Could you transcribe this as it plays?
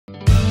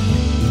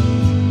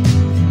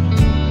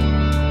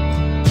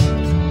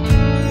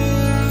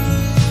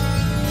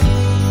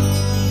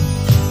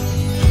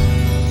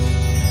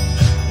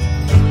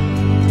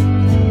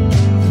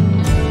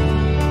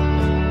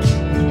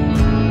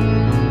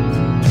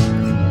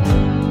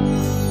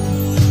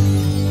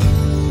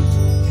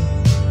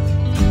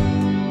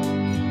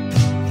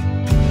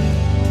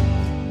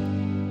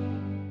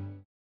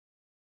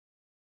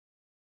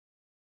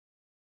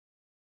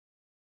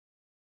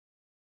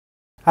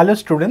Hello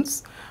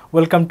students,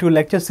 welcome to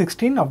lecture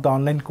 16 of the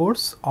online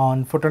course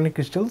on Photonic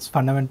Crystals,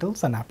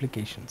 Fundamentals and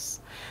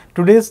Applications.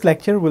 Today's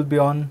lecture will be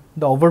on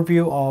the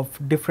overview of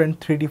different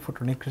 3D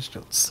photonic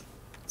crystals.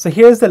 So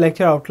here is the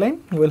lecture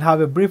outline. We will have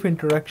a brief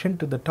introduction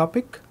to the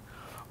topic.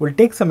 We will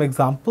take some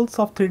examples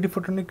of 3D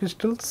photonic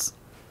crystals,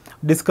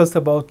 discuss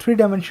about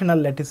three-dimensional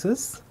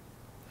lattices,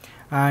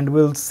 and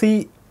we will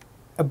see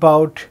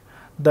about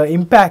the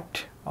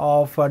impact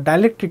of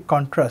dielectric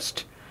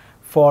contrast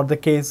for the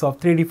case of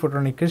 3D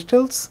photonic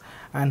crystals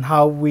and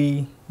how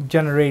we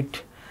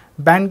generate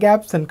band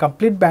gaps and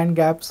complete band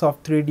gaps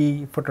of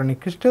 3D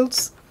photonic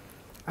crystals.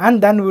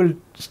 And then we will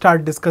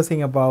start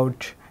discussing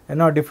about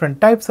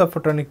different types of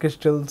photonic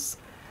crystals,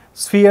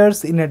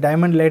 spheres in a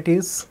diamond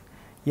lattice,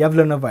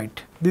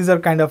 yavlonovite. These are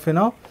kind of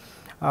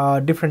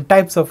different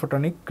types of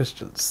photonic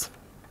crystals.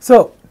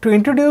 So to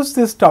introduce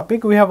this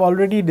topic, we have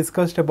already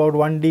discussed about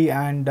 1D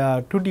and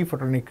 2D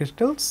photonic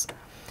crystals.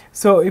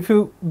 So if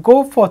you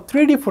go for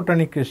 3D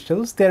photonic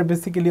crystals, they are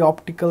basically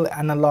optical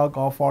analog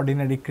of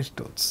ordinary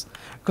crystals,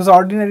 because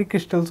ordinary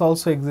crystals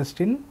also exist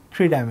in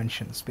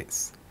 3-dimension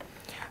space.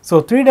 So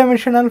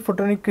 3-dimensional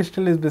photonic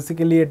crystal is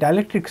basically a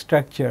dielectric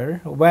structure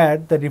where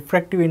the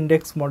refractive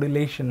index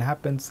modulation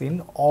happens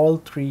in all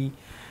three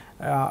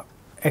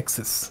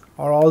axes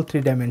or all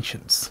 3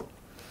 dimensions.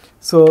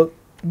 So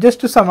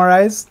just to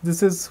summarize,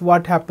 this is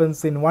what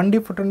happens in 1D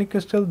photonic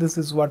crystal, this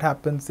is what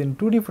happens in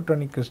 2D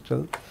photonic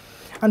crystal,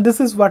 and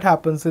this is what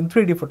happens in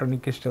 3D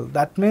photonic crystal.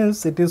 That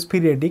means it is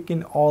periodic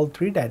in all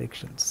 3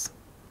 directions.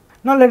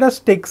 Now let us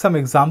take some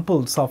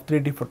examples of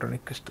 3D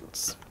photonic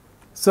crystals.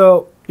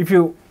 So if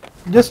you,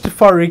 just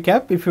for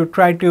recap, if you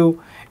try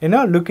to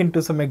look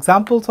into some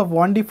examples of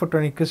 1D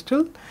photonic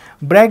crystal,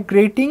 Bragg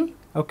grating,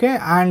 okay,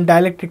 and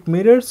dielectric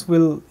mirrors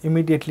will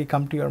immediately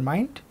come to your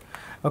mind.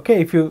 Okay,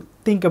 if you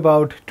think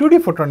about 2D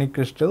photonic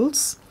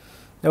crystals,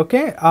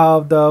 okay,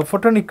 the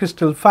photonic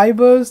crystal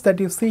fibers that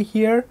you see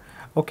here,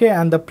 okay,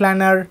 and the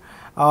planar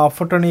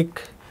photonic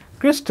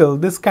crystal,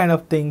 this kind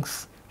of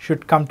things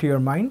should come to your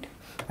mind.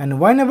 And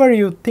whenever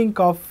you think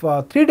of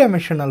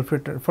 3-dimensional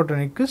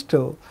photonic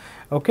crystal,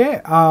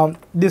 okay,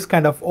 this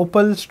kind of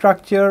opal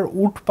structure,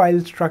 wood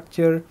pile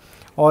structure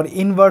or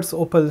inverse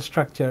opal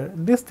structure,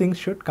 these things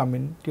should come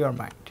into your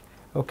mind.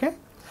 Okay,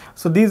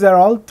 so these are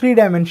all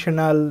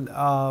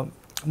 3-dimensional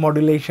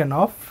modulation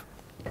of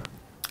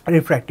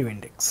refractive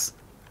index,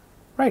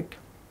 right.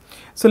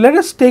 So let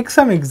us take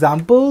some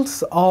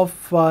examples of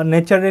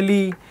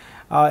naturally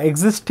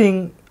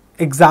existing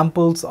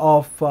examples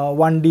of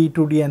 1D,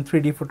 2D and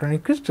 3D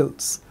photonic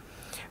crystals.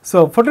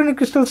 So photonic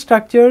crystal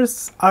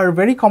structures are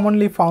very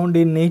commonly found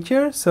in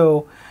nature.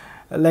 So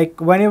like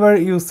whenever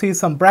you see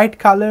some bright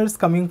colors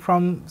coming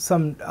from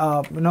some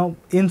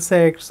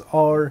insects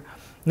or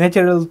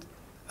natural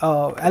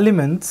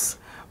elements,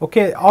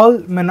 okay, all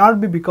may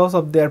not be because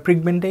of their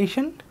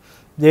pigmentation.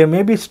 They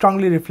may be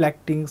strongly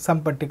reflecting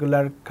some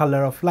particular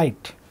color of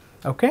light,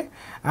 okay.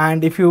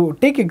 And if you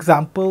take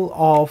example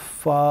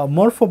of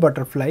morpho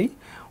butterfly,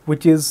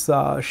 which is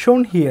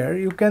shown here,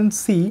 you can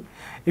see,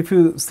 if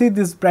you see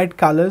these bright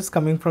colors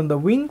coming from the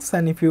wings,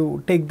 and if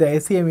you take the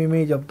SEM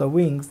image of the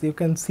wings, you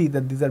can see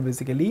that these are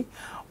basically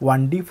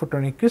 1D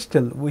photonic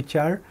crystal which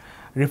are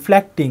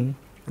reflecting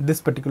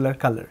this particular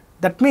color.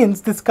 That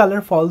means this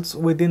color falls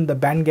within the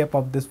band gap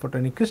of this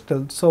photonic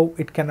crystal, so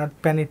it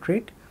cannot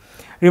penetrate.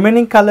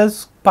 Remaining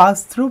colors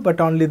pass through, but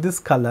only this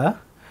color,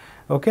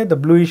 okay, the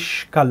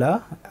bluish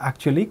color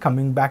actually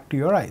coming back to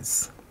your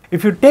eyes.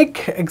 If you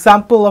take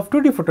example of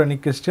 2D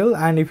photonic crystal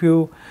and if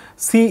you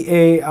see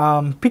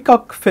a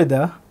peacock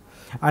feather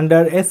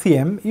under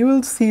SEM, you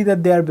will see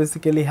that they are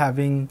basically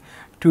having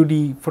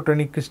 2D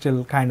photonic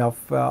crystal kind of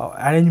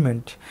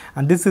arrangement,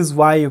 and this is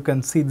why you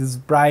can see these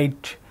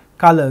bright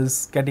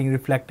colors getting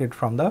reflected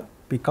from the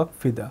peacock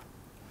feather.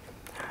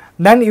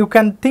 Then you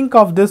can think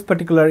of this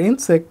particular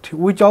insect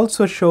which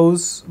also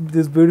shows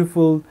this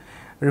beautiful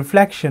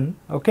reflection,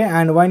 okay,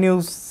 and when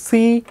you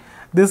see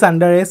this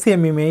under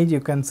SEM image,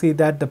 you can see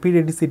that the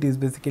periodicity is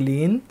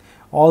basically in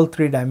all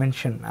 3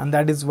 dimensions, and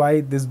that is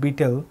why this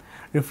beetle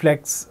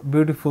reflects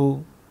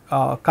beautiful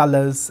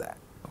colors,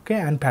 okay,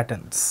 and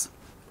patterns,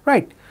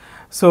 right.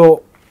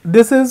 So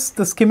this is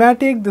the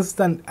schematic, this is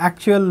an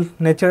actual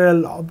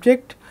natural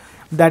object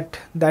that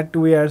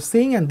we are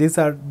seeing, and these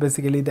are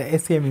basically the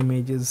SEM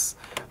images,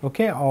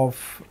 okay,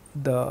 of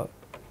the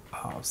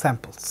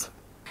samples.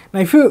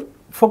 Now if you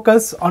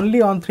focus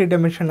only on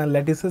 3-dimensional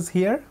lattices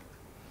here,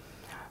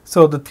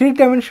 so the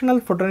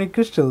 3-dimensional photonic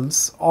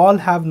crystals all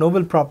have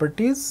noble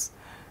properties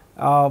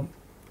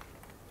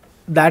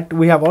that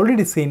we have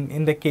already seen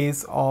in the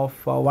case of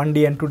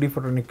 1D and 2D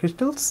photonic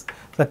crystals,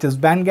 such as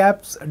band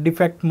gaps,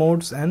 defect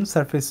modes and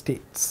surface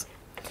states.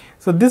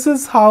 So this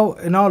is how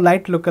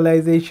light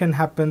localization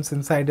happens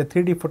inside a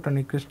 3D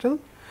photonic crystal.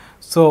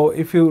 So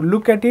if you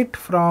look at it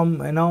from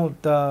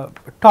the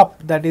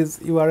top, that is,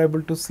 you are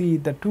able to see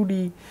the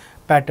 2D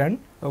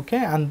pattern,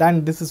 okay, and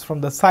then this is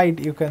from the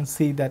side, you can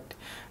see that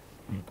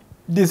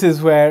this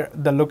is where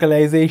the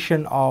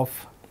localization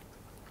of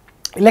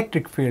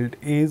electric field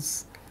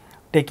is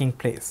taking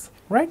place,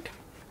 right.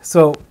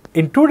 So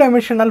in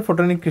two-dimensional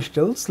photonic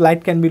crystals,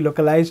 light can be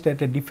localized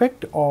at a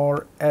defect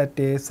or at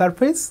a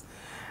surface,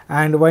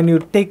 and when you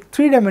take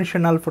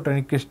three-dimensional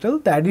photonic crystal,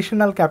 the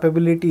additional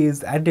capability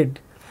is added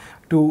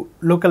to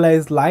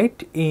localize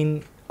light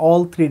in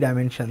all three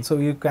dimensions. So,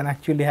 you can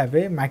actually have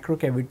a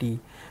microcavity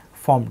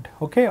formed,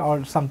 okay,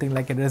 or something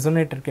like a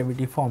resonator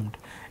cavity formed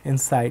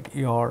inside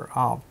your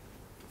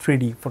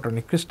 3D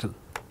photonic crystal.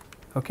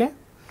 Okay.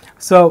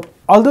 So,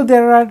 although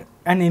there are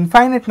an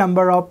infinite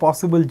number of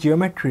possible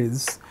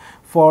geometries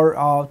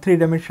for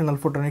three-dimensional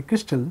photonic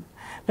crystal,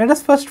 let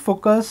us first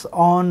focus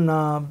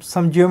on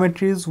some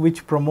geometries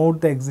which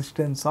promote the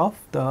existence of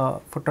the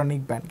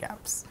photonic band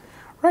gaps,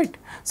 right.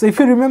 So, if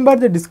you remember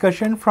the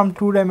discussion from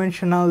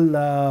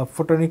two-dimensional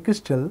photonic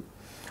crystal,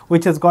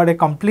 which has got a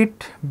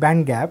complete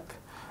band gap.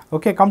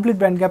 Okay, complete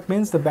band gap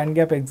means the band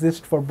gap exists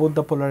for both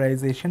the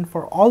polarization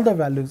for all the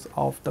values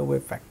of the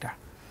wave vector,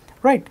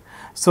 right.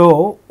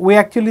 So, we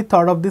actually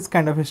thought of this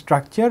kind of a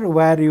structure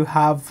where you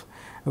have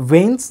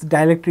veins,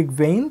 dielectric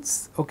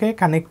veins, okay,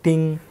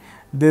 connecting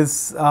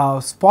these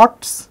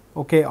spots,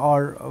 okay,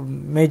 or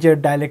major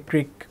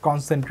dielectric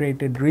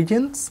concentrated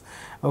regions,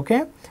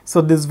 okay.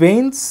 So, these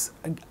veins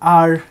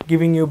are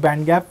giving you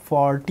band gap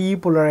for TE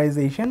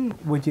polarization,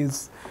 which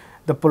is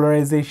the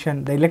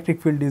polarization, the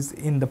electric field is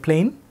in the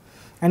plane,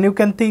 and you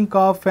can think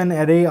of an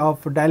array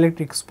of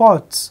dielectric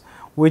spots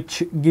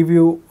which give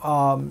you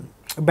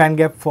band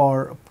gap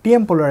for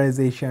TM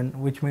polarization,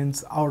 which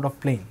means out of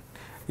plane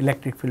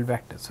electric field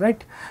vectors,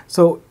 right.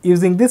 So,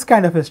 using this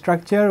kind of a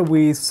structure,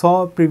 we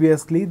saw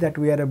previously that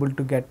we are able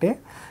to get a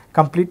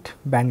complete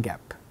band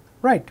gap,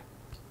 right.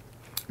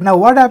 Now,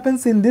 what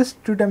happens in this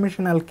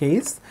two-dimensional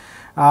case,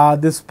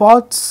 the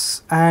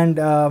spots and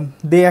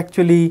they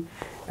actually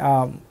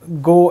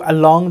go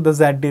along the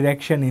z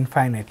direction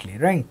infinitely,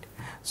 right.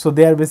 So,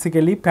 they are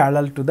basically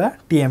parallel to the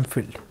TM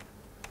field.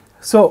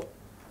 So,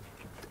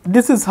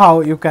 this is how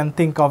you can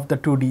think of the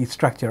 2D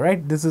structure,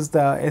 right. This is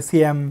the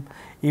SEM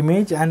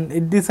image,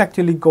 and this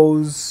actually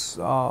goes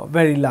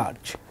very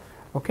large,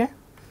 okay.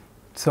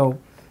 So,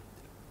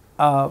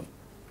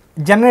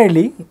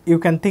 generally you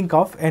can think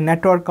of a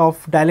network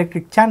of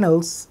dielectric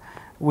channels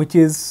which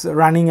is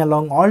running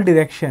along all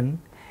direction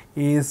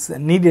is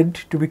needed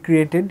to be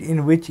created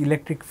in which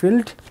electric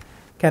field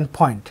can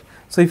point.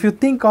 So, if you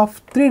think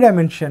of 3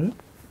 dimension,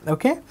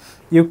 okay,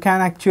 you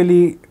can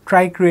actually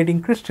try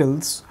creating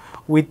crystals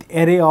with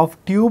array of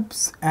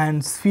tubes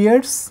and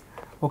spheres,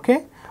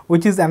 okay,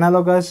 which is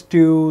analogous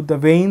to the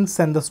veins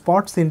and the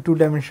spots in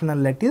 2-dimensional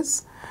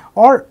lattice,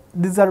 or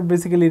these are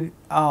basically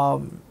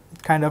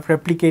kind of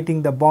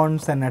replicating the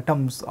bonds and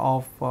atoms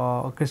of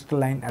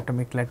crystalline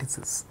atomic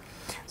lattices.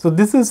 So,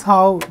 this is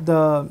how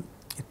the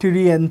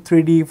 2D and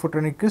 3D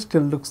photonic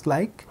crystal looks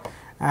like,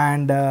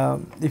 and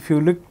if you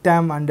look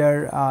them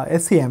under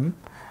SEM,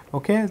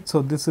 okay,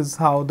 so this is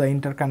how the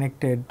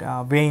interconnected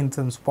veins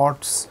and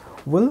spots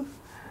will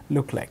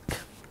look like,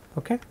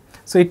 okay.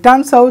 So, it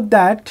turns out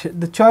that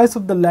the choice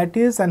of the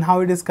lattice and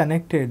how it is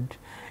connected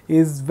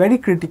is very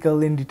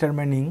critical in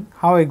determining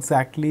how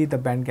exactly the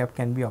band gap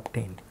can be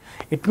obtained.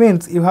 It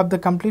means you have the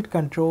complete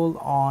control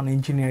on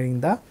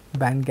engineering the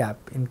band gap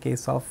in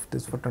case of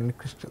these photonic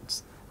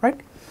crystals, right.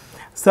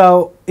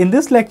 So, in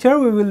this lecture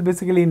we will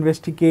basically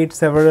investigate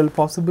several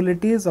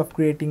possibilities of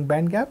creating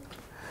band gap.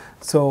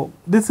 So,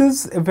 this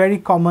is a very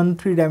common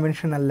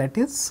 3-dimensional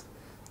lattice,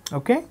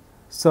 okay.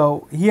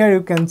 So, here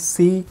you can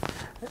see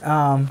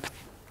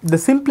the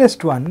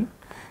simplest one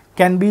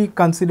can be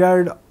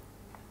considered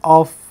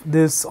of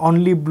this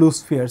only blue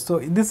sphere. So,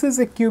 this is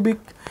a cubic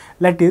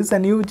lattice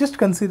and you just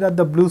consider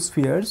the blue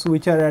spheres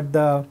which are at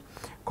the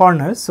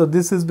corners. So,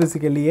 this is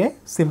basically a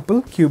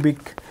simple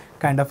cubic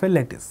kind of a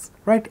lattice,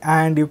 right,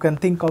 and you can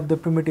think of the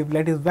primitive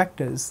lattice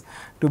vectors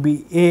to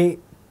be a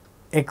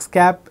x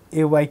cap,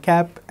 a y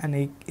cap and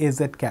a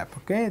z cap,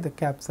 okay. The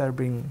caps are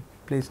being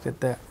placed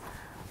at the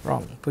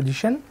wrong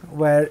position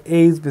where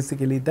a is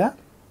basically the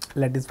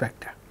lattice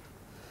vector,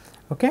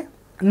 okay.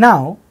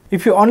 Now,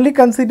 if you only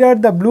consider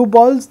the blue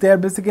balls, they are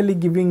basically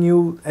giving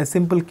you a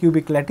simple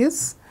cubic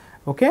lattice,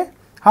 okay.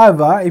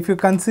 However, if you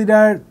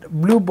consider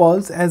blue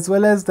balls as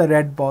well as the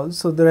red balls,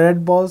 so the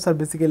red balls are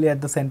basically at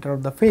the center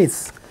of the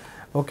face,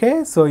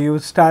 okay. So, you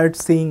start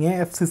seeing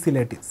a FCC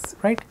lattice,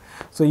 right.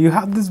 So, you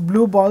have these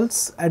blue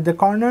balls at the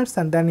corners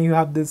and then you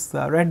have this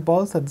red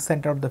balls at the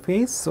center of the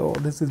face. So,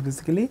 this is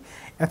basically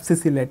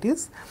FCC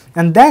lattice,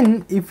 and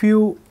then if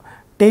you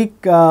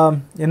take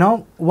you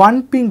know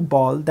one pink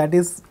ball that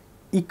is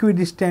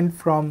equidistant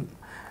from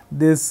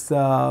this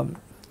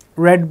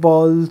red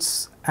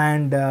balls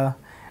and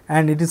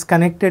it is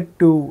connected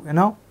to you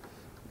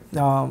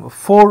know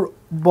 4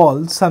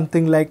 balls,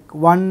 something like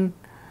 1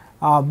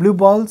 blue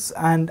balls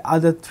and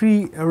other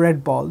 3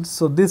 red balls.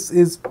 So, this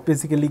is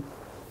basically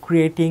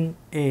creating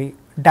a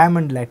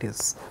diamond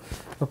lattice,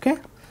 okay.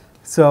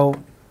 So,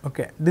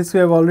 okay, this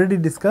we have already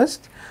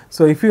discussed.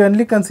 So, if you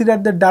only consider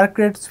the dark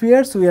red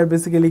spheres, we are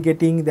basically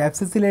getting the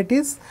FCC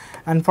lattice,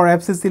 and for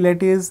FCC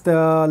lattice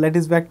the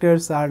lattice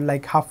vectors are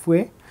like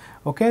halfway,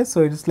 okay.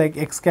 So, it is like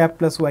x cap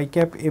plus y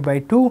cap a by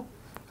 2,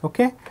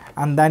 okay,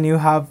 and then you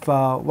have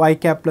y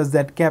cap plus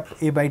z cap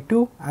a by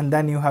 2, and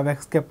then you have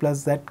x cap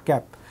plus z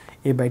cap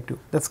a by 2.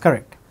 That's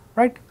correct,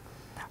 right?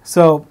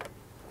 So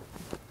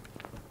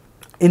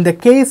in the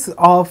case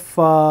of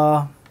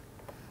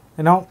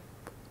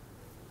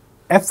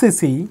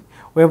FCC,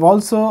 we have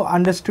also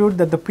understood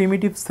that the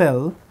primitive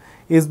cell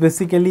is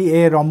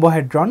basically a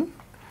rhombohedron.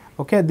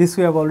 Okay, this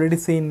we have already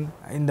seen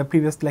in the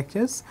previous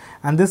lectures,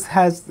 and this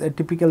has a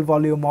typical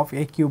volume of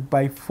a cube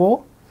by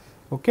 4.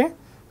 Okay,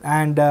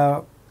 and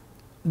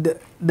the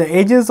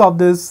edges of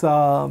this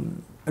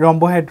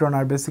rhombohedron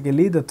are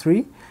basically the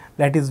 3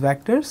 lattice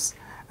vectors,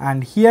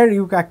 and here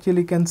you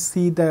actually can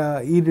see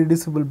the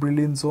irreducible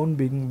Brillouin zone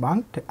being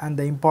marked, and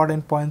the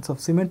important points of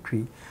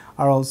symmetry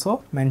are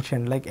also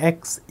mentioned, like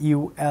x,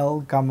 u,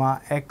 l,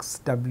 gamma, x,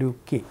 w,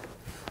 k.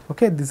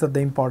 Okay, these are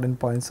the important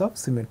points of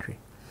symmetry.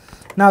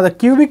 Now, the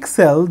cubic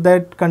cell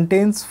that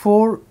contains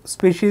 4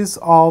 species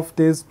of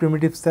this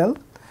primitive cell.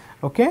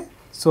 Okay,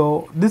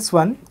 so this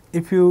one,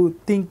 if you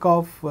think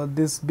of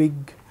this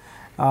big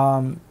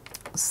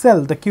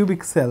cell, the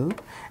cubic cell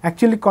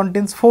actually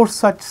contains 4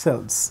 such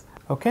cells.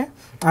 Okay,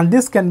 and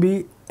this can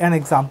be an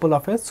example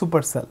of a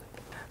supercell.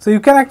 So you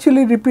can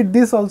actually repeat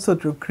this also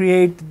to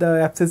create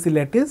the FCC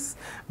lattice,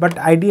 but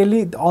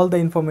ideally all the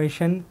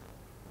information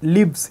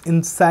lives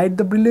inside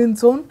the Brillouin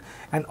zone,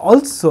 and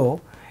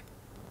also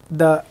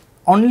the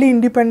only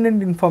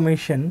independent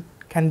information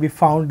can be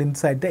found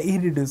inside the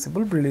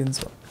irreducible Brillouin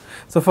zone.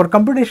 So for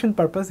computation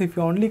purpose, if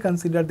you only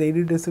consider the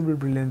irreducible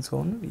Brillouin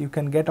zone, you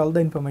can get all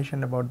the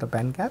information about the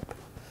band gap.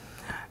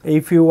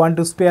 If you want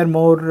to spare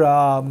more,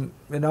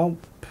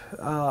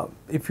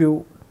 if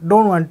you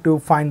don't want to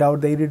find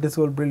out the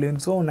irreducible Brillouin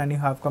zone and you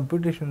have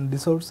computational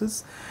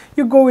resources,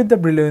 you go with the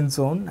Brillouin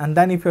zone. And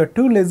then if you are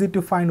too lazy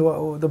to find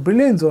the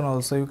Brillouin zone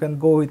also, you can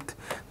go with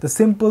the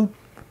simple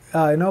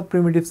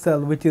primitive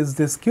cell, which is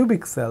this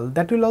cubic cell,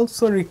 that will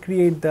also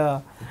recreate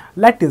the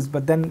lattice,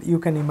 but then you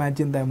can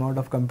imagine the amount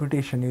of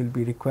computation you will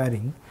be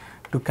requiring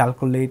to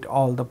calculate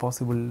all the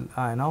possible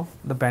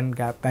the band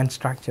gap, band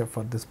structure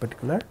for this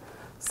particular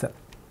cell,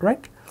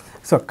 right?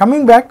 So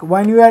coming back,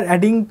 when you are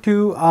adding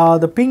to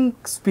the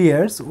pink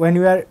spheres, when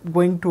you are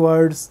going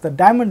towards the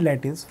diamond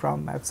lattice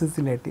from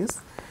FCC lattice,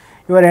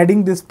 you are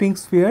adding these pink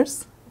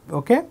spheres.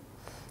 Okay,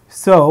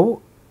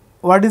 so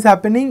what is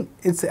happening?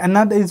 It's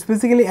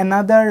basically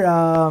another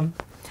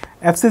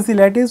FCC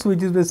lattice,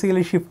 which is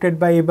basically shifted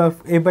by a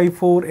by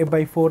 4, a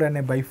by 4, and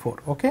a by 4.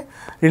 Okay,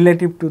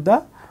 relative to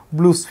the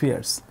blue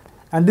spheres,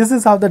 and this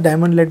is how the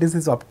diamond lattice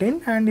is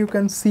obtained, and you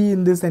can see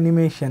in this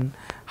animation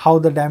how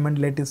the diamond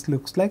lattice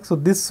looks like. So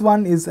this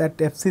one is at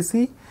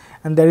FCC,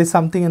 and there is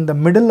something in the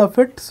middle of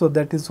it, so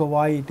that is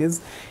why it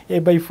is a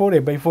by 4,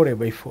 a by 4, a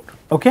by 4.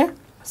 Okay,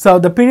 so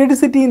the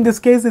periodicity in this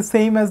case is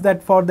same as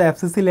that for the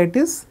FCC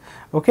lattice.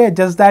 Okay,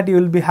 just that you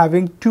will be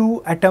having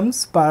 2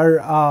 atoms per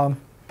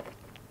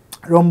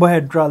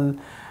rhombohedral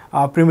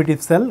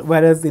primitive cell,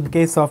 whereas in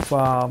case of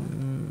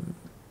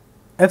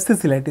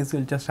FCC lattice you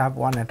will just have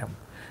 1 atom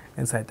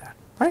inside that,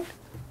 right?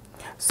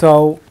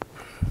 So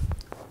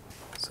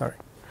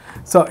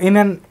so in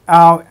an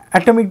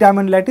atomic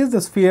diamond lattice, the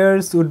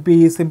spheres would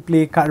be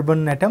simply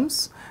carbon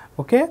atoms,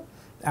 okay,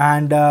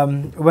 and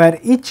where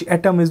each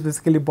atom is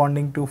basically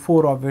bonding to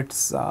 4 of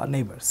its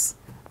neighbors.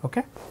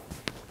 Okay.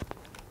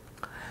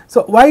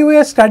 So why we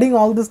are studying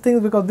all these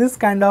things? Because this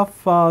kind of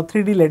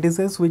 3D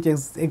lattices which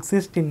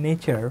exist in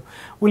nature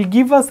will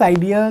give us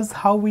ideas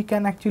how we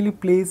can actually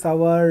place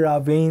our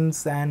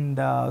veins and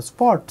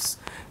spots,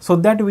 so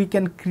that we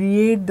can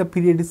create the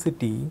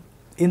periodicity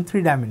in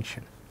 3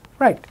 dimension,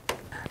 right?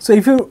 So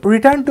if you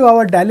return to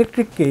our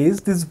dielectric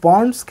case, these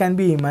bonds can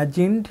be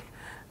imagined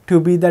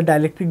to be the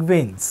dielectric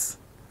veins,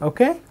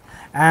 okay,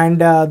 and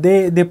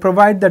they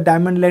provide the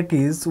diamond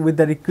lattice with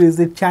the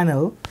requisite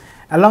channel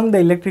along the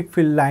electric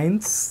field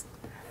lines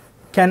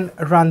can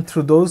run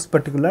through those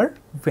particular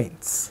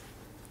veins.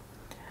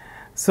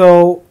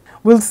 So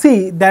we will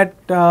see that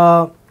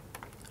all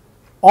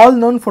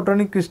known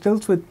photonic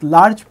crystals with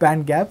large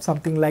band gap,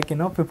 something like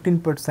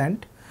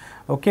 15%,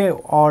 okay,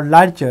 or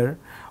larger,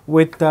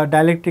 with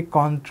dielectric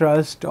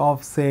contrast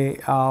of say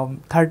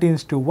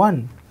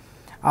 13:1,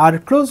 are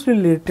closely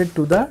related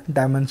to the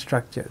diamond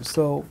structure.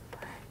 So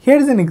here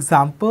is an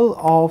example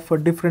of a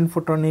different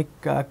photonic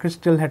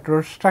crystal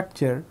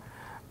heterostructure,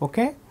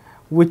 okay,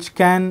 which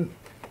can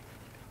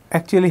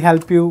actually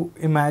help you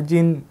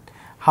imagine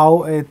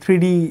how a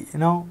 3D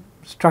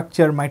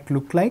structure might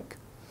look like.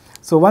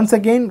 So once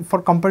again,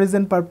 for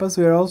comparison purpose,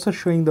 we are also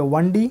showing the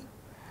 1D.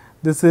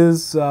 This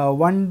is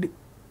 1D.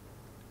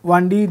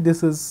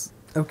 This is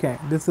okay.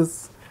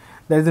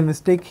 There is a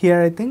mistake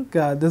here. I think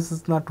this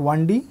is not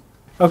 1D.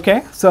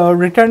 Okay. So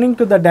returning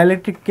to the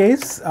dielectric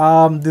case,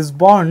 these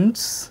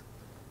bonds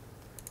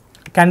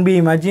can be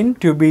imagined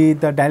to be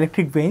the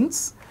dielectric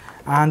veins,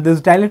 and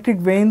these dielectric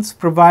veins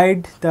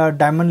provide the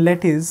diamond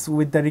lattice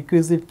with the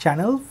requisite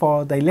channel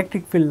for the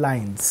electric field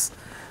lines.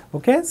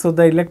 Okay, so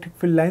the electric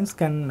field lines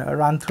can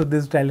run through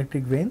these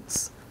dielectric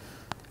veins,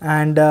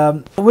 and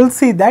we'll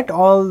see that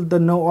all of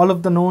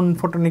the known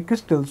photonic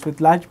crystals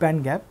with large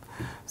band gap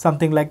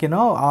something like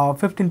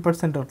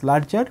 15% or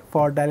larger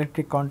for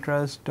dielectric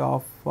contrast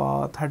of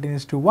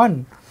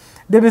 13:1,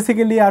 they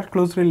basically are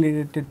closely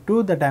related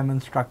to the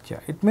diamond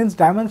structure. It means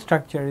diamond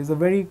structure is a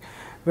very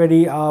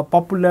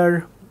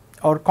popular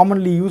or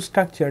commonly used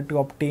structure to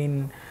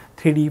obtain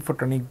 3D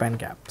photonic band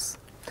gaps.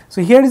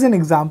 So, here is an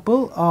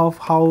example of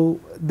how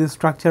this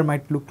structure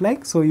might look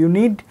like. So, you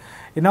need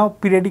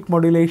periodic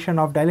modulation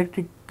of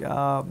dielectric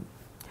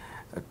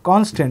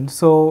constant.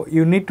 So,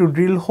 you need to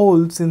drill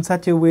holes in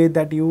such a way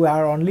that you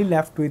are only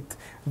left with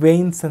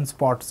veins and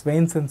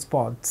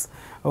spots,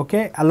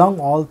 okay, along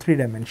all 3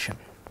 dimensions.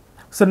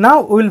 So,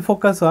 now we will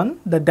focus on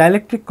the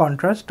dielectric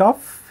contrast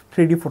of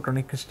 3D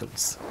photonic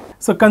crystals.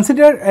 So,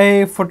 consider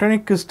a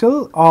photonic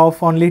crystal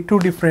of only 2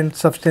 different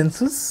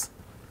substances,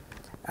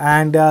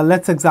 and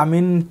let us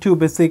examine 2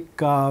 basic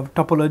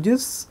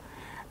topologies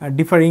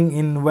differing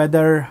in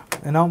whether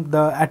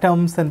the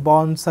atoms and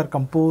bonds are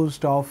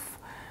composed of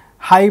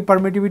high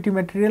permittivity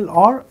material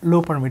or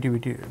low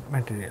permittivity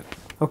material.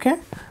 Okay.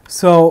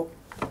 So,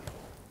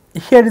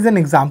 here is an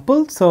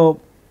example.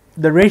 So,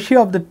 the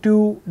ratio of the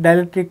 2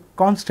 dielectric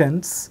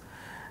constants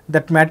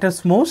that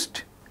matters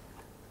most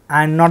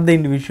and not the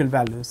individual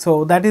values.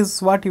 So, that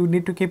is what you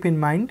need to keep in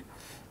mind,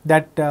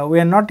 that we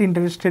are not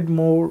interested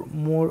more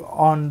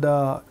on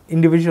the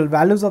individual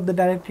values of the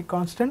dielectric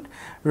constant,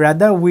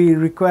 rather we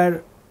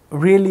require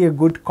really a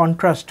good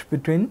contrast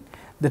between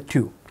the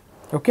 2.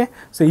 Okay.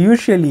 So,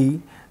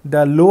 usually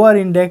the lower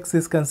index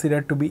is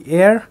considered to be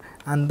air,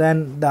 and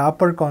then the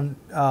upper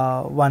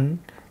one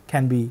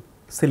can be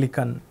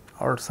silicon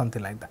or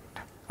something like that,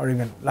 or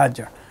even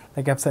larger,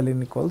 like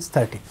epsilon equals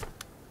 30.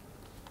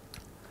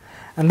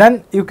 And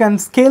then you can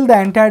scale the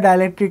entire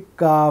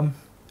dielectric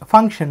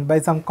function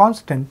by some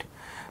constant.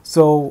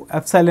 So,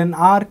 epsilon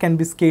r can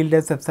be scaled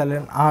as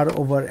epsilon r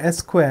over s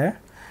square,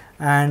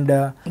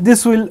 and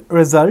this will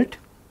result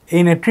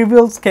in a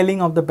trivial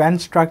scaling of the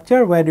band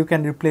structure where you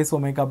can replace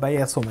omega by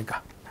s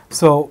omega.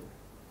 So,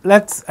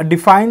 let us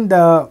define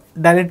the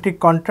dielectric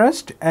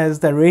contrast as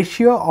the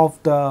ratio of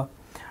the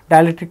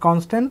dielectric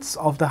constants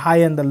of the high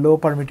and the low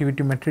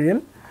permittivity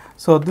material.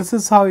 So, this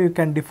is how you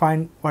can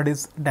define what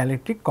is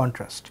dielectric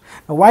contrast.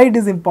 Now, why it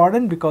is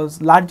important? Because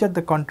larger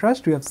the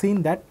contrast, we have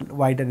seen that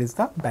wider is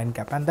the band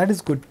gap, and that is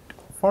good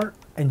for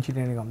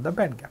engineering of the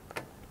band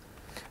gap.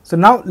 So,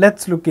 now let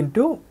us look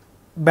into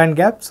band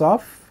gaps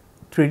of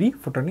 3D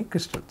photonic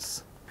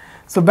crystals.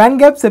 So, band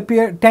gaps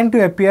tend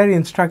to appear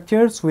in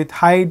structures with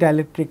high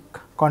dielectric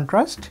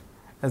contrast,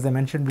 as I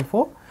mentioned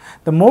before.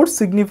 The more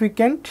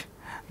significant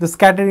the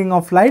scattering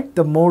of light,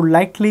 the more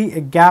likely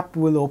a gap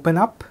will open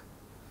up,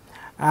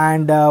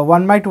 and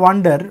one might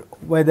wonder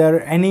whether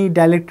any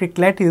dielectric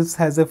lattice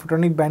has a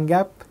photonic band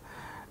gap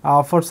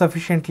for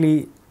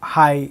sufficiently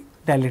high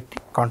dielectric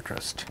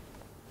contrast.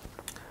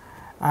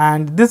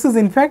 And this is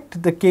in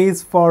fact the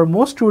case for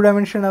most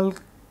 2-dimensional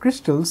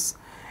crystals,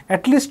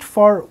 at least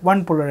for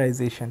one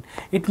polarization.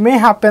 It may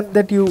happen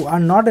that you are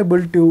not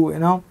able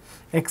to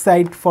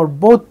excite for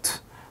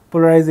both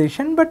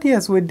polarization, but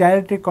yes, with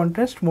dielectric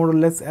contrast more or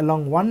less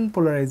along one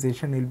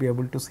polarization you will be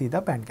able to see the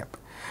band gap.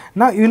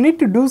 Now, you need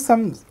to do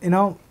some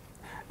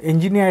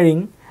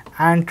engineering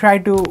and try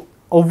to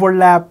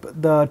overlap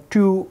the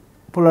 2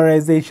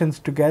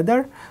 polarizations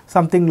together.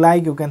 Something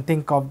like, you can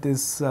think of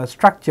this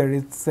structure,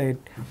 it is a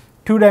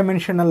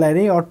 2-dimensional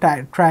array or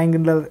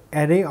triangular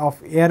array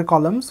of air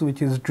columns,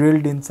 which is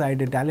drilled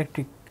inside a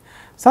dielectric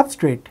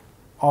substrate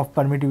of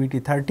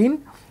permittivity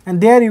 13,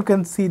 and there you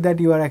can see that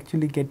you are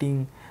actually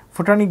getting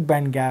photonic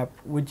band gap,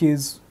 which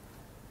is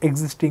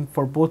existing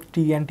for both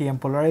T and Tm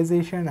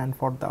polarization and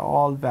for the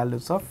all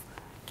values of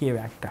k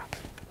vector.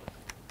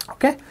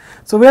 Okay.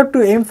 So, we have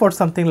to aim for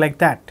something like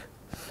that,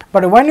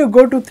 but when you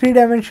go to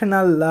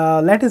 3-dimensional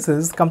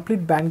lattices,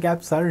 complete band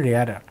gaps are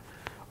rarer.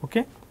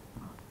 Okay.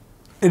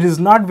 It is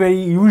not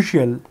very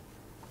usual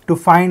to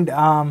find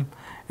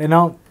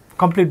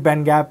complete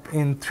band gap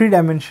in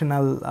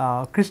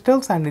 3-dimensional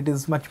crystals, and it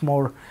is much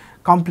more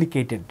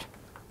complicated.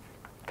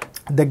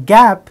 The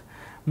gap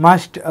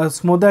must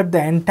smother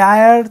the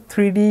entire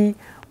 3D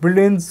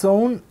brilliance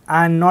zone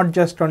and not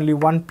just only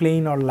one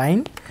plane or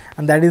line,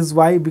 and that is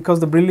why, because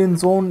the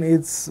brilliance zone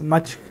is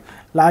much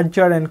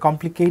larger and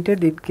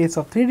complicated in case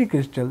of 3D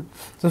crystal.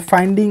 So,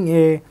 finding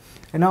a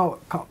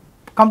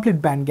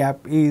complete band gap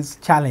is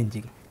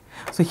challenging.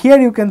 So, here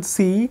you can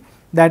see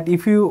that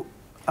if you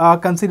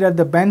consider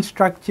the band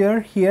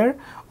structure here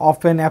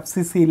of an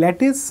FCC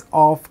lattice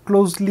of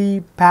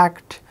closely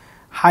packed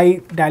high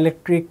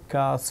dielectric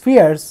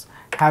spheres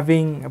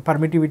having a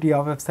permittivity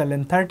of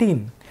epsilon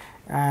 13,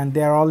 and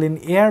they are all in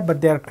air,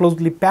 but they are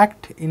closely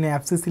packed in a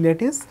FCC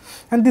lattice,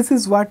 and this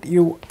is what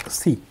you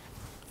see.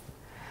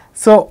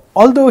 So,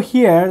 although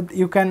here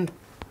you can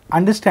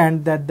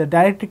understand that the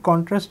dielectric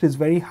contrast is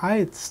very high,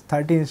 it is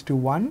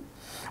 13:1,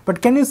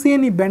 but can you see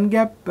any band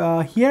gap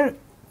here,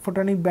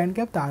 photonic band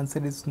gap? The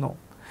answer is no.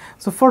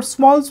 So, for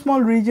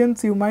small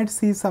regions you might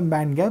see some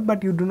band gap,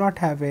 but you do not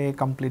have a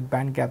complete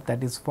band gap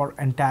that is for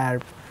entire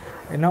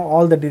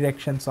all the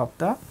directions of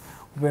the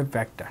wave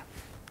vector.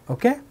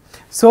 Okay.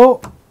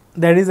 So,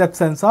 there is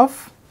absence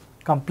of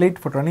complete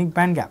photonic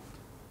band gap.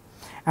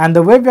 And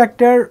the wave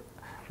vector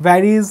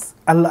varies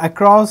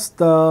across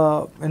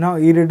the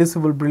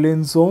irreducible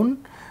brilliance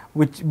zone,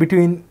 which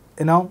between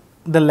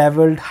the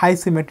leveled high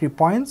symmetry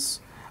points,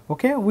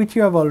 okay, which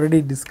you have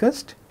already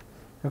discussed.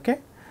 Okay.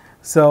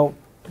 So,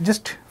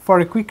 just for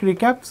a quick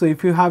recap, so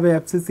if you have a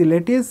FCC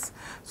lattice,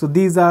 so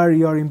these are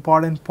your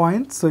important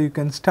points. So, you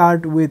can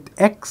start with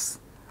X,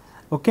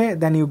 okay,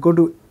 then you go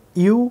to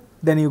U,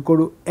 then you go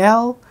to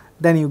L,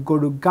 then you go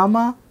to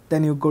gamma,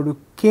 then you go to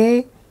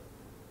K,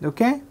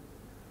 okay,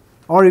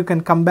 or you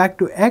can come back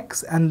to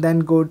X and then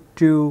go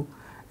to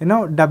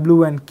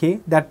W and K.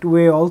 That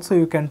way also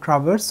you can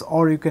traverse,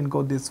 or you can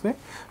go this way.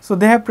 So,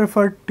 they have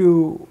preferred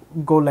to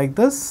go like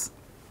this.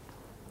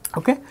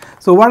 Okay.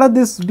 So, what are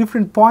these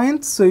different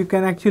points? So, you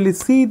can actually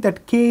see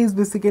that K is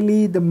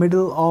basically the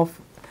middle of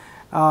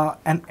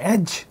an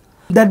edge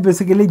that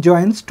basically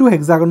joins two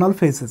hexagonal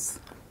faces.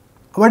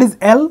 What is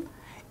L?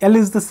 L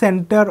is the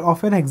center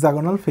of an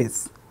hexagonal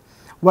face.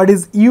 What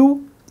is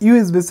U? U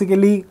is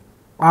basically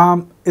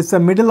it's the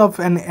middle of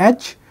an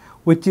edge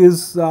which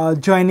is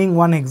joining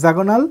one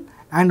hexagonal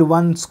and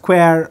one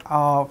square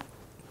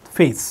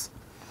face.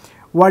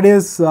 What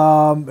is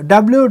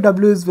W?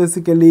 W is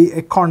basically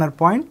a corner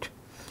point.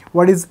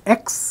 What is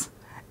X?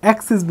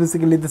 X is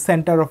basically the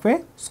center of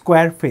a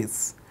square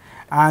face.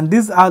 And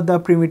these are the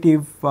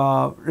primitive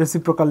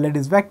reciprocal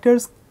lattice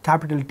vectors,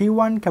 capital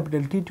T1,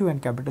 capital T2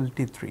 and capital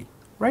T3,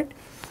 right.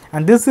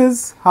 And this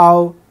is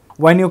how,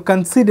 when you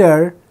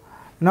consider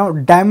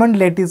diamond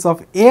lattice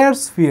of air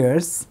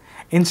spheres,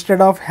 instead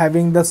of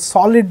having the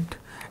solid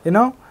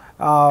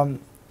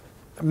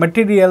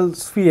material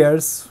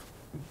spheres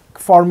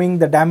forming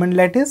the diamond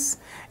lattice,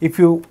 if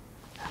you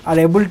are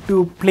able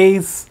to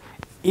place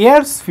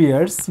air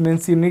spheres,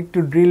 means you need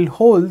to drill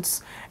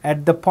holes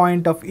at the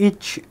point of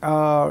each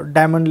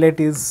diamond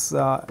lattice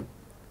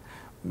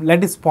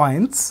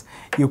points,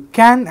 you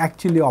can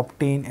actually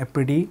obtain a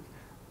pretty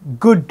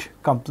good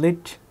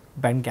complete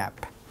band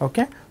gap.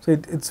 Okay. So,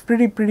 it's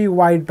pretty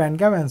wide band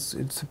gap, and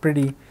it's a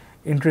pretty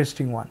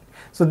interesting one.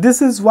 So,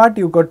 this is what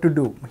you got to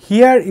do.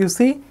 Here you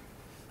see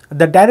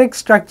the direct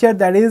structure,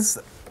 that is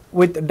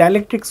with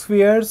dielectric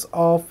spheres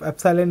of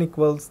epsilon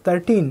equals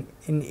 13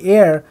 in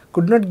air,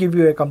 could not give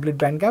you a complete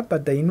band gap,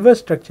 but the inverse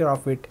structure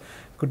of it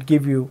could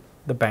give you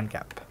the band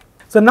gap.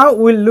 So, now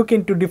we will look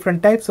into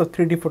different types of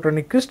 3D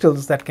photonic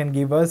crystals that can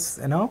give us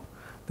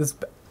this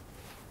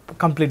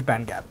complete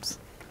band gaps.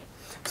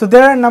 So,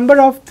 there are a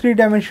number of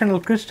 3-dimensional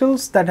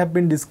crystals that have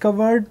been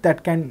discovered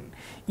that can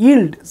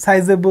yield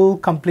sizable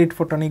complete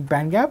photonic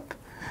band gap.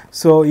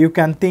 So, you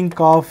can think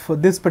of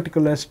this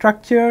particular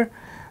structure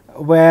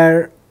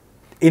where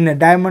in a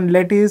diamond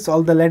lattice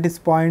all the lattice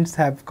points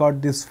have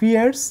got these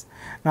spheres.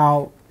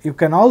 Now, you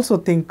can also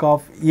think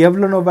of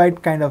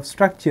yavlonovite kind of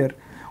structure,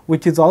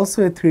 which is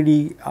also a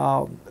 3D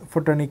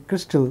photonic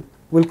crystal.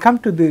 We will come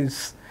to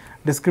this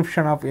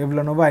description of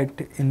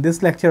yavlonovite in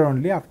this lecture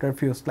only after a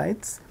few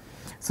slides.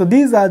 So,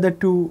 these are the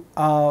two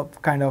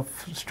kind of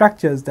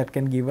structures that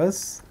can give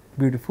us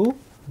beautiful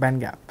band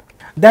gap.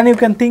 Then you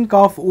can think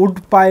of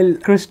wood pile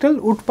crystal.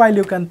 Wood pile,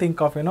 you can think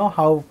of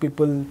how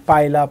people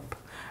pile up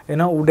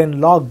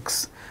wooden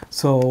logs.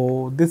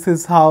 So, this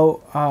is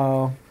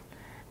how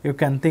you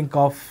can think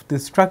of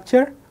this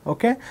structure.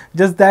 Okay,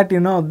 just that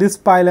this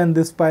pile and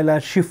this pile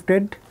are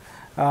shifted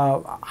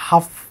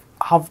half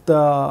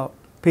the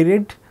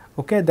period.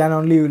 Okay, then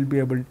only you will be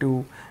able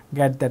to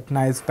get that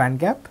nice band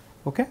gap.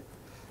 Okay.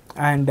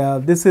 And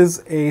this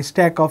is a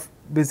stack of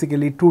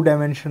basically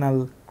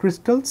 2-dimensional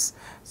crystals.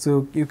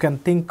 So, you can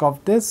think of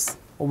this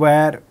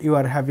where you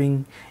are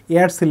having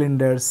air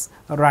cylinders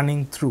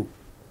running through.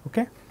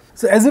 Okay.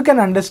 So, as you can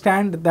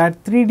understand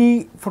that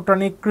 3D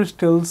photonic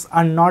crystals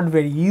are not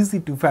very easy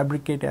to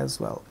fabricate as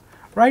well,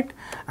 right.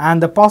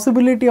 And the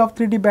possibility of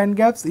 3D band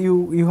gaps,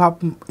 you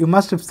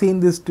must have seen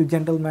this two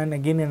gentlemen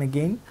again and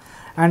again,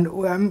 and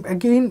I'm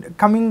again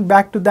coming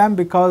back to them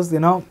because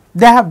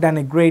they have done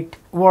a great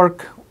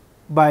work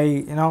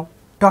by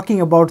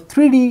talking about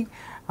 3D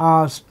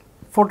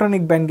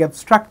photonic band gap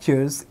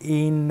structures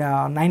in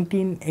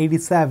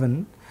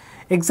 1987,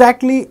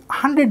 exactly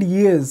 100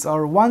 years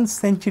or 1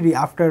 century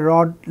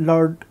after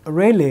Lord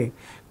Rayleigh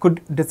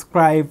could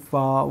describe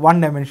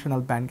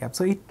one-dimensional band gap.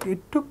 So,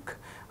 it took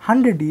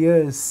 100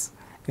 years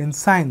in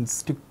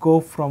science to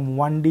go from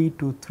 1D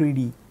to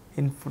 3D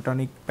in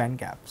photonic band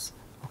gaps.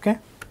 Okay.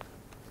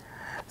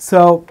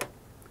 So,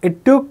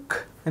 it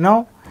took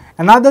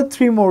another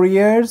 3 more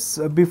years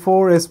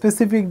before a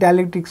specific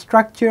dielectric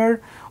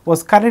structure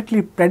was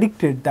correctly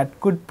predicted that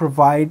could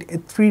provide a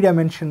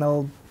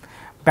 3-dimensional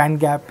band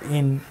gap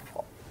in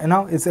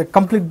is a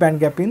complete band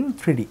gap in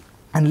 3D.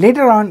 And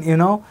later on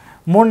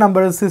more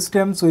number of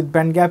systems with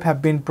band gap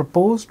have been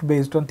proposed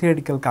based on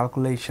theoretical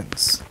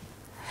calculations.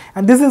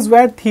 And this is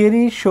where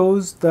theory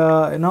shows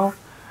the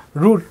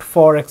route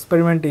for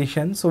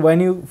experimentation. So, when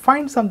you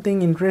find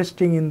something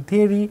interesting in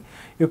theory,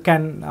 you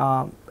can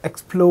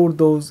explore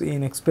those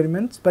in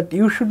experiments, but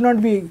you should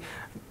not be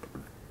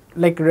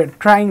like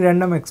trying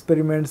random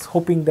experiments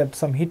hoping that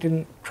some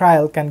hidden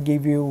trial can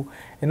give you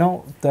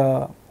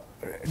the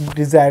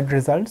desired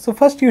result. So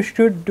first you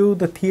should do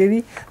the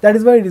theory. That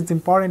is why it is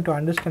important to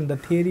understand the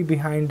theory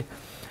behind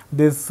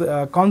these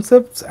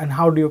concepts and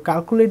how do you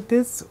calculate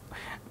this.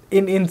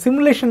 In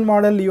simulation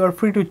model, you are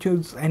free to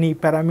choose any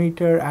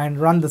parameter and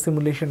run the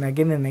simulation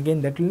again and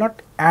again. That will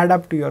not add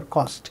up to your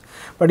cost,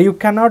 but you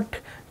cannot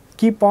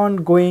keep on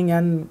going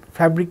and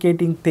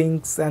fabricating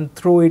things and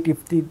throw it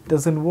if it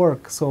doesn't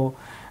work. So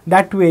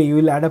that way you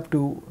will add up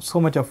to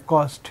so much of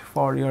cost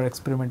for your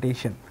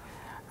experimentation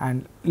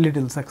and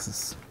little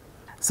success.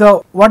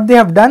 So what they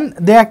have done,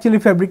 they actually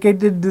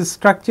fabricated these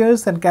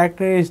structures and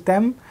characterized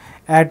them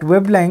at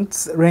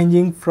wavelengths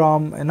ranging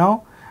from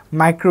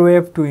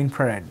microwave to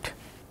infrared.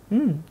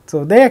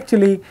 So they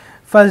actually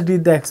first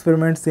did the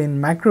experiments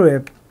in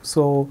microwave.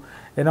 So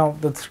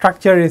the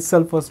structure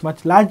itself was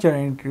much larger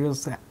and it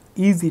was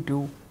easy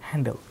to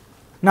handle.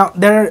 Now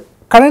there are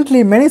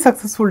currently many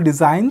successful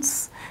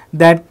designs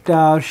that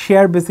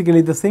share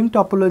basically the same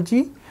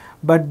topology,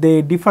 but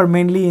they differ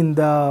mainly in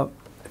the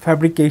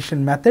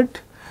fabrication method.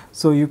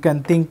 So you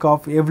can think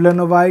of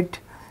Evlanovite,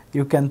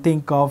 you can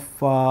think of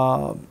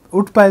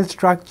wood pile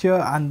structure,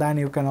 and then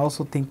you can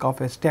also think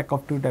of a stack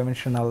of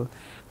two-dimensional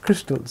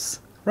crystals,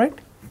 right?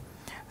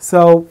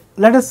 So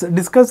let us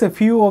discuss a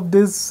few of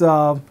these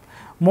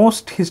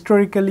most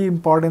historically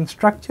important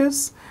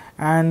structures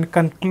and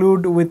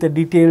conclude with a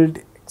detailed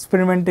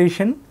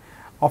experimentation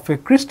of a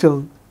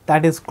crystal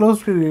that is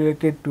closely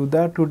related to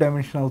the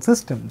two-dimensional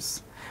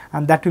systems,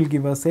 and that will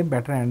give us a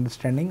better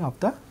understanding of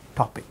the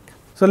topic.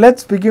 So let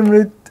us begin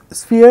with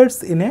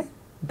spheres in a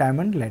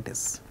diamond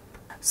lattice.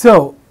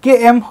 So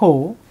K.M.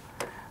 Ho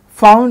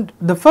found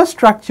the first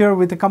structure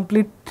with a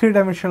complete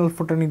three-dimensional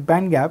photonic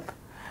bandgap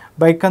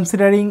by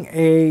considering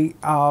a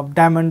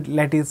diamond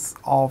lattice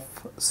of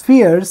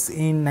spheres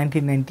in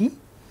 1990,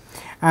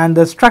 and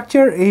the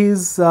structure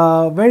is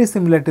very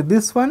similar to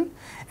this one,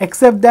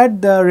 except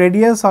that the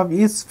radius of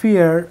each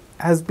sphere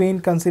has been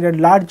considered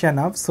large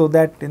enough so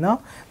that the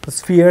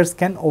spheres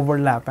can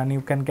overlap and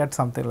you can get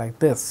something like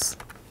this.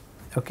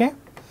 Okay.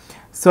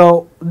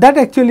 So that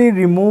actually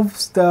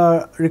removes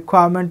the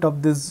requirement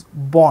of these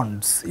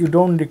bonds. You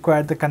don't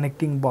require the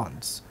connecting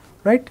bonds,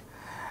 right?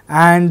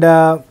 And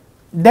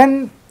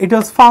then it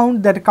was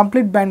found that a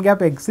complete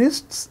bandgap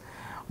exists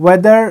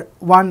whether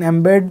one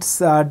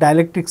embeds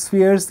dielectric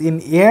spheres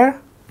in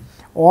air,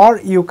 or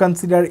you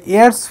consider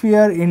air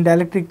sphere in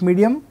dielectric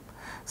medium,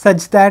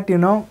 such that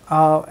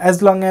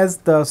as long as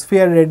the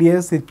sphere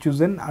radius is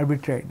chosen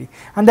arbitrarily.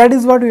 And that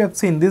is what we have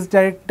seen. This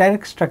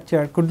direct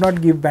structure could not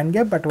give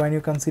bandgap, but when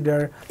you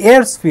consider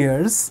air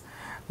spheres,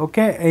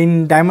 okay,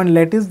 in diamond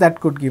lattice,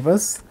 that could give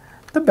us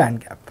the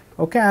bandgap.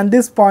 Okay, and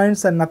these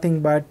points are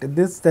nothing but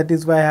this. That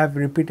is why I have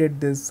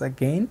repeated this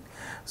again.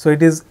 So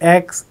it is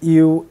x,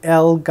 u,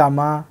 l,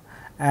 gamma,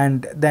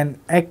 and then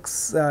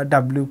x,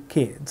 w,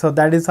 k. So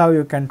that is how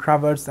you can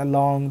traverse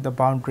along the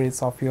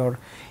boundaries of your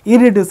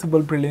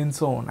irreducible brilliance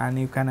zone, and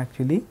you can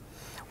actually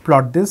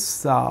plot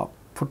this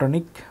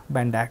photonic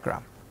band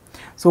diagram.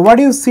 So what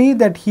you see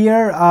that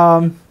here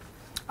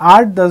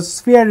are the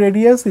sphere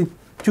radius is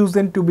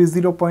chosen to be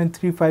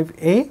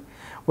 0.35 a,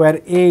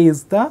 where a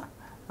is the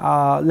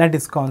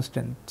lattice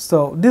constant.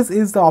 So this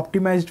is the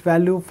optimized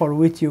value for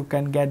which you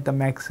can get the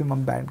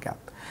maximum band gap.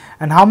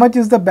 And how much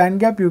is the band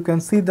gap? You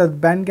can see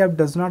that band gap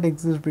does not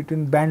exist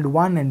between band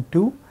 1 and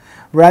 2,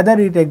 rather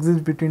it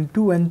exists between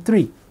 2 and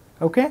 3.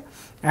 Okay,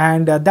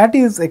 and that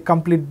is a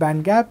complete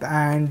band gap,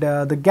 and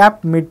the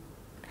gap mid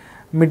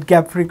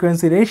gap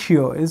frequency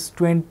ratio is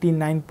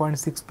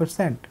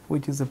 29.6%,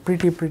 which is a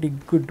pretty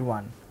good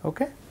one.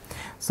 Okay,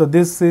 so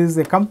this is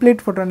a complete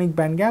photonic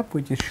band gap,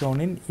 which is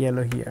shown in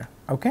yellow here.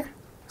 Okay.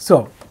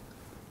 So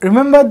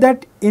remember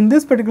that in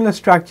this particular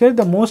structure,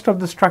 the most of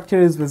the structure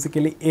is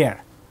basically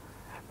air.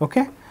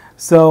 Okay.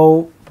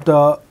 So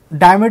the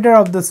diameter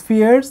of the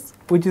spheres,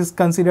 which is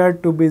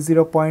considered to be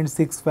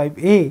 0.65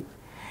 a,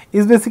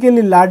 is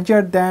basically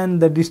larger than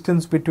the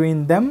distance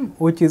between them,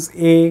 which is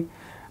a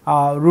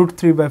root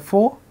 3 by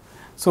 4.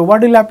 So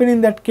what will happen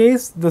in that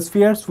case? The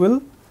spheres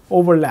will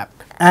overlap,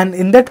 and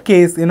in that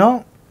case,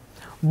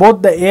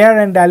 both the air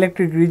and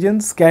dielectric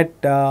regions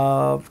get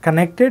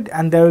connected,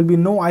 and there will be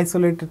no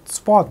isolated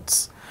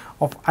spots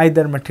of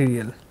either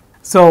material.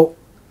 So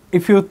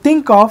if you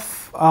think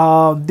of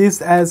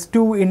this as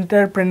two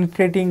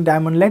interpenetrating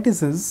diamond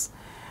lattices,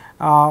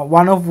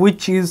 one of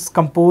which is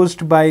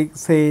composed by,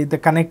 say, the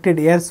connected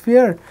air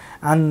sphere,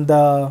 and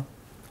the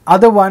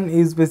other one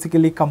is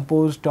basically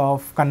composed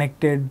of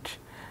connected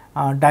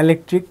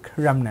dielectric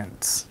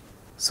remnants.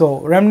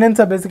 So remnants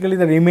are basically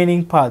the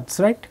remaining parts,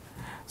 right?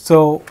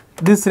 So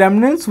these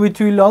remnants, which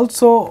will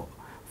also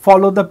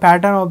follow the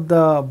pattern of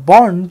the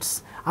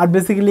bonds, are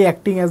basically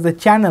acting as the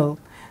channel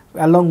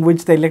along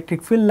which the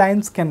electric field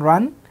lines can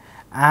run,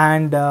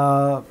 and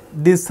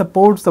this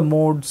supports the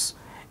modes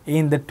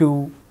in the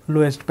two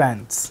lowest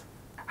bands.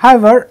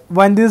 However,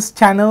 when these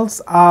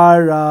channels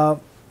are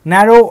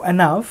narrow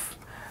enough,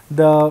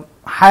 the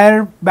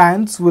higher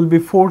bands will be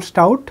forced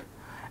out,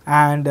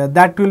 and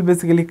that will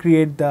basically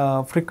create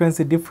the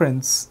frequency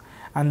difference,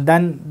 and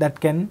then that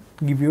can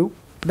give you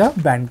the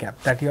band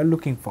gap that you are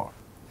looking for.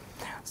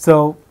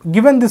 So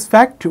given this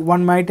fact,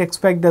 one might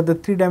expect that the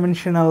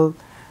three-dimensional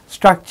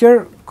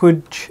structure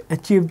could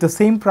achieve the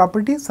same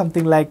property,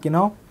 something like,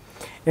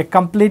 a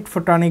complete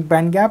photonic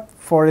band gap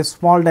for a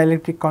small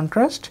dielectric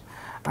contrast,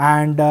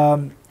 and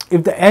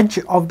if the edge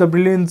of the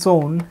Brillouin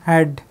zone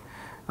had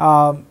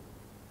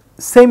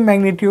same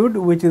magnitude,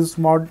 which is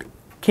mod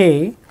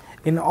k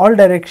in all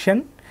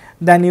direction,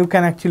 then you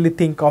can actually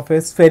think of a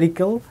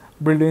spherical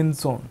Brillouin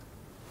zone.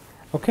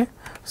 Okay.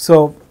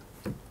 So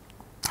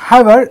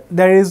however,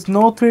 there is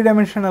no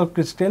three-dimensional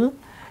crystal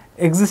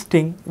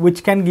existing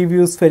which can give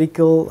you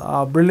spherical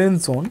Brillouin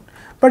zone,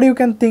 but you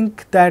can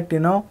think that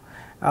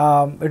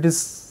it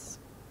is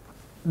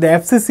the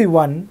FCC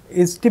one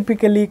is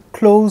typically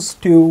close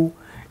to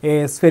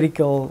a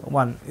spherical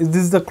one.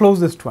 This is the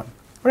closest one,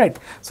 right?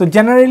 So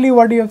generally,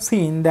 what you have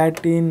seen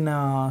that in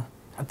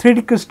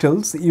 3D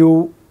crystals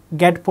you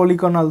get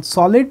polygonal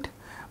solid,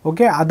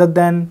 okay, other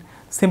than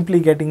simply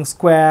getting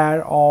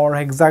square or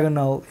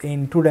hexagonal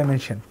in 2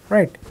 dimension,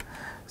 right?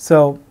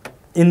 So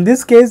in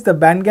this case, the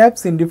band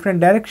gaps in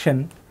different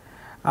direction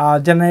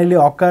generally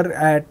occur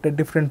at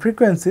different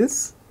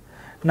frequencies.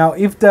 Now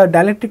if the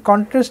dielectric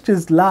contrast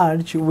is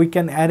large, we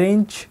can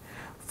arrange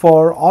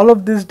for all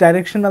of these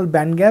directional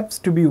band gaps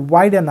to be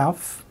wide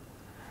enough,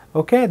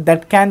 okay,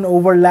 that can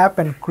overlap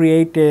and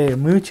create a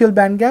mutual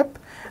band gap,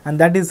 and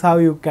that is how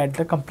you get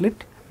the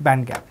complete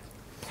band gap.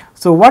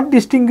 So what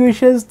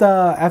distinguishes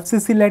the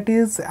FCC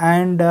lattice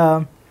and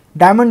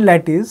diamond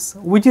lattice,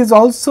 which is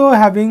also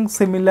having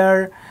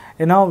similar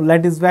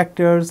lattice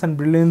vectors and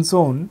Brillouin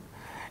zone,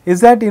 is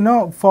that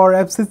for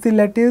FCC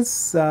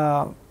lattice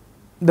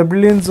the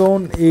Brillouin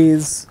zone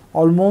is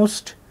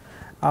almost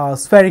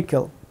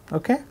spherical,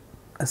 okay.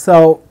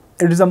 So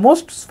it is the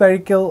most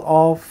spherical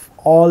of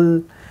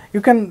all.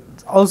 You can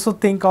also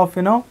think of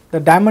the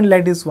diamond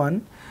lattice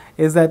one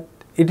is that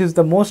it is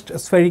the most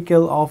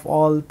spherical of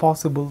all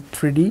possible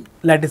 3D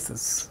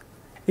lattices.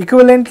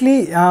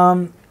 Equivalently,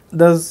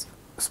 the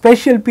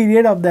spatial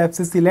period of the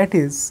FCC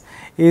lattice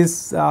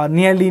is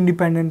nearly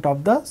independent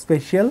of the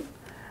spatial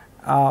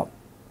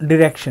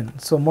direction.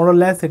 So more or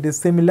less it is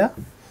similar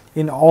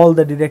in all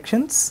the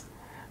directions,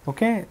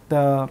 okay,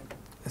 the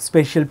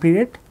spatial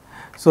period.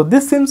 So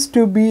this seems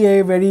to be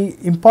a very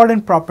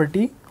important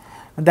property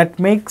that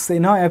makes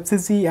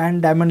FCC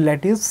and diamond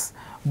lattice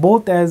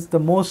both as the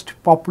most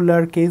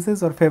popular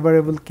cases or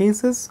favorable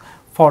cases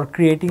for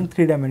creating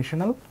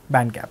three-dimensional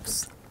band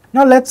gaps.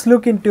 Now let us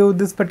look into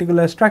this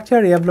particular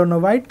structure,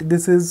 yavlonovite.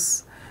 This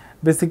is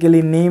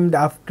basically named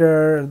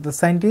after the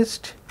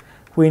scientist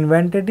who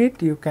invented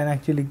it. You can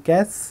actually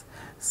guess.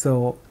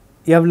 So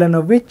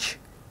Yavlanovich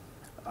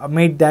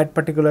made that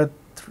particular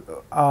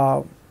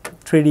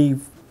 3D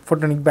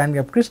photonic band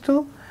gap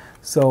crystal.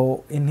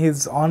 So in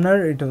his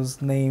honor it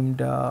was named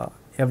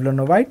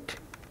yavlonovite.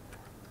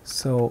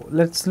 So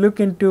let us look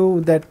into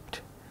that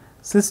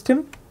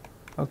system,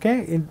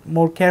 okay,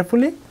 more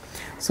carefully.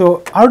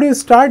 So how do you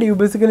start? You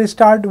basically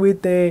start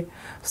with a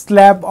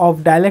slab of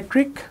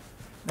dielectric,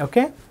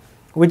 okay,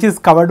 which is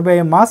covered by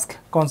a mask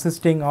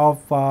consisting of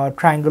a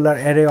triangular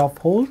array of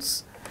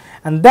holes,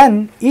 and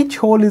then each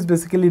hole is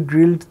basically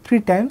drilled 3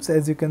 times,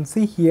 as you can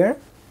see here,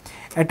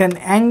 at an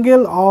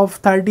angle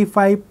of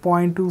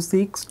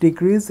 35.26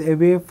 degrees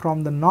away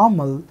from the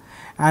normal,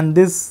 and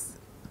this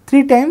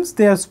 3 times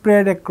they are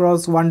spread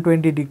across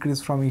 120 degrees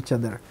from each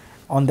other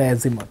on the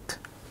azimuth,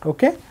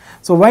 okay.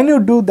 So when you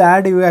do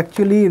that, you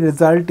actually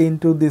result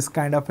into this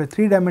kind of a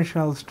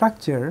 3-dimensional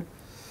structure,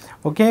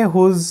 okay,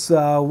 whose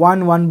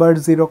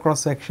 1/1/0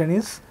 cross section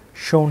is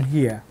shown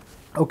here,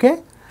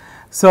 okay.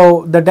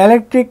 So the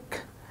dielectric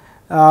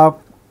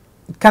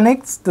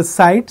connects the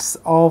sides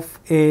of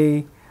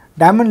a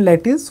diamond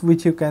lattice,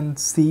 which you can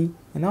see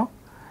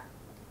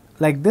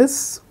like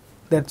this,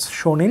 that is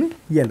shown in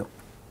yellow,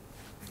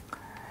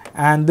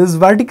 and these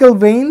vertical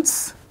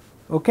veins,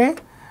 okay,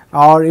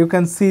 or you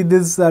can see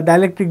these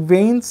dielectric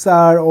veins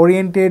are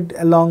oriented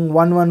along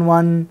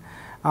 111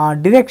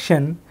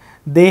 direction.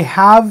 They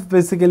have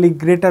basically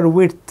greater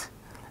width,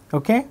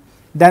 okay,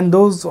 than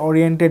those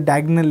oriented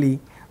diagonally,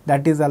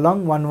 that is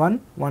along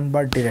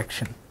 111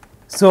 direction.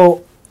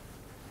 So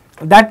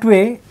that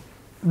way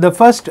the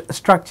first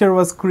structure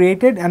was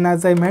created, and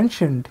as I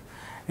mentioned,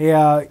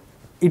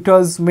 it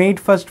was made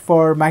first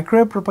for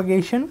microwave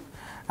propagation,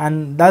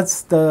 and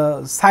thus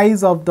the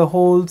size of the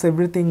holes,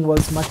 everything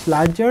was much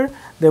larger.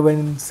 They were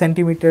in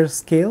centimeter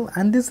scale,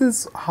 and this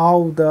is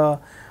how the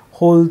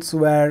holes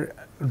were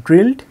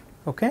drilled,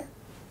 okay.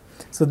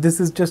 So this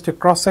is just a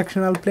cross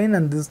sectional plane,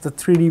 and this is the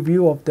 3D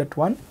view of that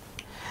one.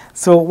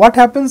 So what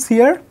happens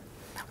here?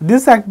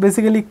 This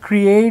basically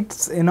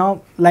creates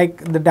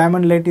like the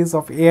diamond lattice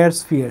of air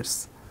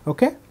spheres,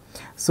 okay.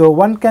 So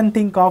one can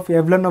think of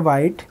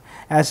yavlonovite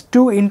as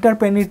 2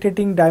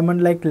 interpenetrating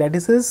diamond like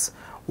lattices,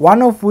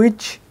 one of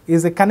which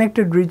is a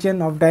connected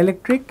region of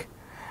dielectric,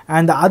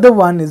 and the other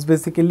one is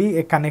basically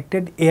a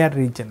connected air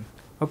region,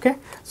 okay.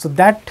 So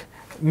that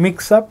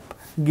mix up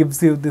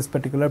gives you this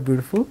particular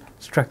beautiful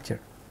structure.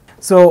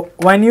 So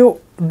when you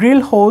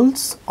drill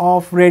holes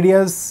of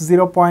radius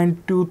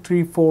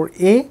 0.234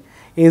 a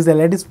is the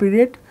lattice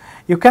period,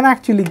 you can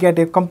actually get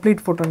a complete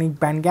photonic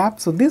band gap.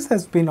 So this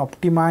has been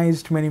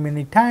optimized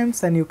many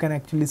times, and you can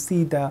actually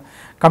see the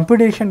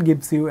computation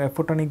gives you a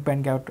photonic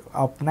band gap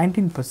of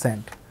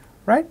 19%,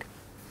 right?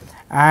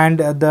 And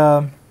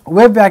the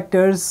wave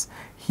vectors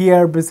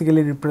here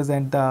basically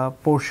represent the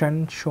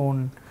portion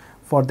shown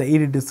for the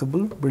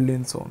irreducible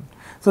brilliance zone.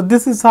 So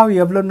this is how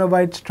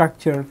yavlonovite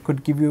structure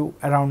could give you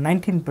around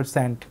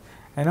 19%,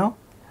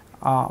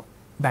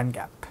 band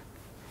gap.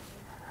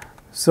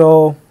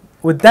 So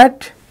with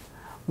that,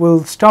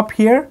 we'll stop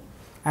here,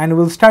 and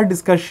we'll start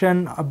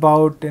discussion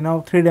about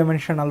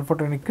three-dimensional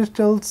photonic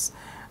crystals,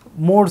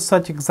 more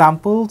such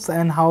examples,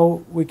 and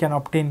how we can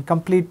obtain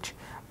complete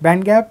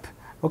band gap,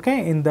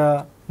 okay, in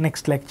the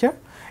next lecture.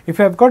 If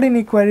you have got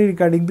any query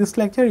regarding this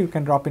lecture, you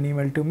can drop an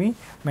email to me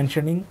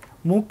mentioning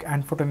MOOC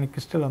and photonic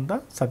crystal on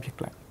the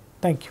subject line.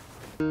 Thank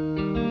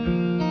you.